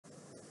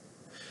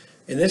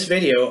In this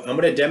video, I'm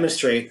going to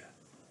demonstrate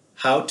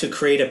how to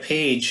create a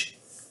page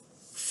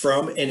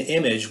from an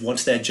image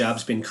once that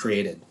job's been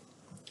created.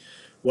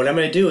 What I'm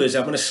going to do is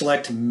I'm going to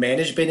select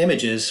Manage Bin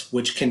Images,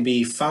 which can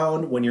be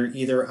found when you're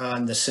either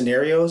on the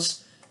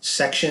Scenarios,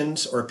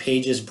 Sections, or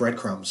Pages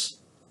breadcrumbs.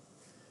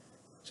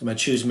 So I'm going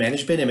to choose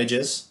Manage Bin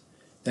Images,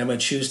 then I'm going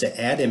to choose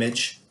to Add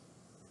Image,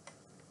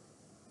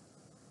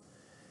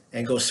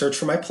 and go search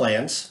for my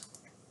plans.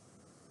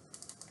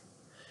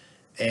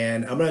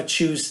 And I'm going to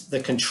choose the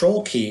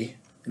Control key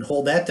and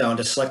hold that down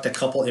to select a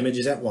couple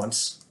images at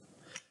once.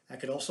 I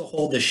could also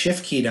hold the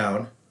Shift key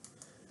down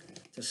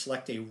to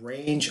select a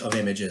range of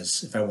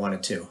images if I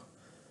wanted to.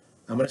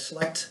 I'm going to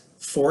select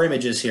 4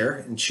 images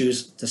here and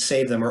choose to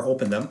save them or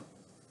open them.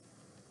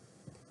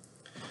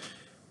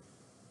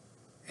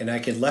 And I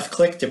could left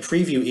click to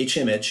preview each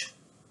image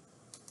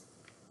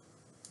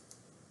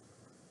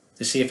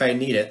to see if I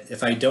need it.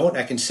 If I don't,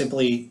 I can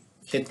simply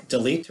hit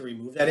delete to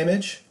remove that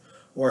image.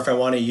 Or if I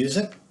want to use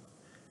it,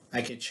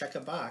 I could check a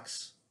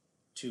box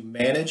to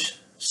manage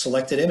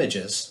selected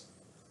images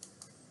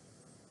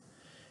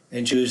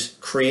and choose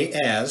Create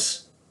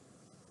As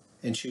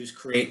and choose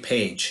Create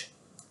Page.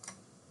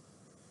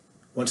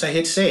 Once I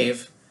hit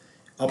Save,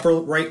 upper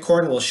right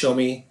corner will show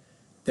me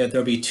that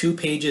there'll be 2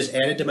 pages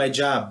added to my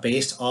job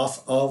based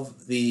off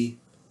of the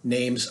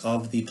names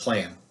of the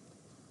plan.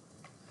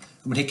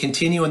 I'm going to hit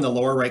Continue in the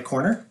lower right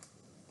corner.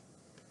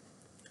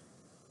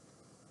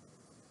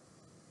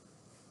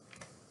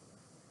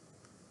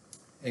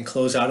 And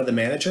close out of the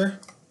manager.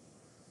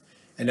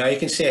 And now you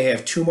can see I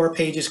have 2 more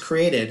pages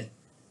created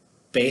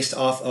based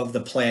off of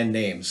the plan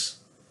names.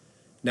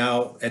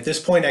 Now at this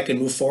point I can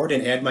move forward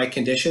and add my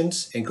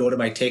conditions and go to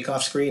my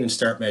takeoff screen and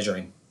start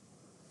measuring.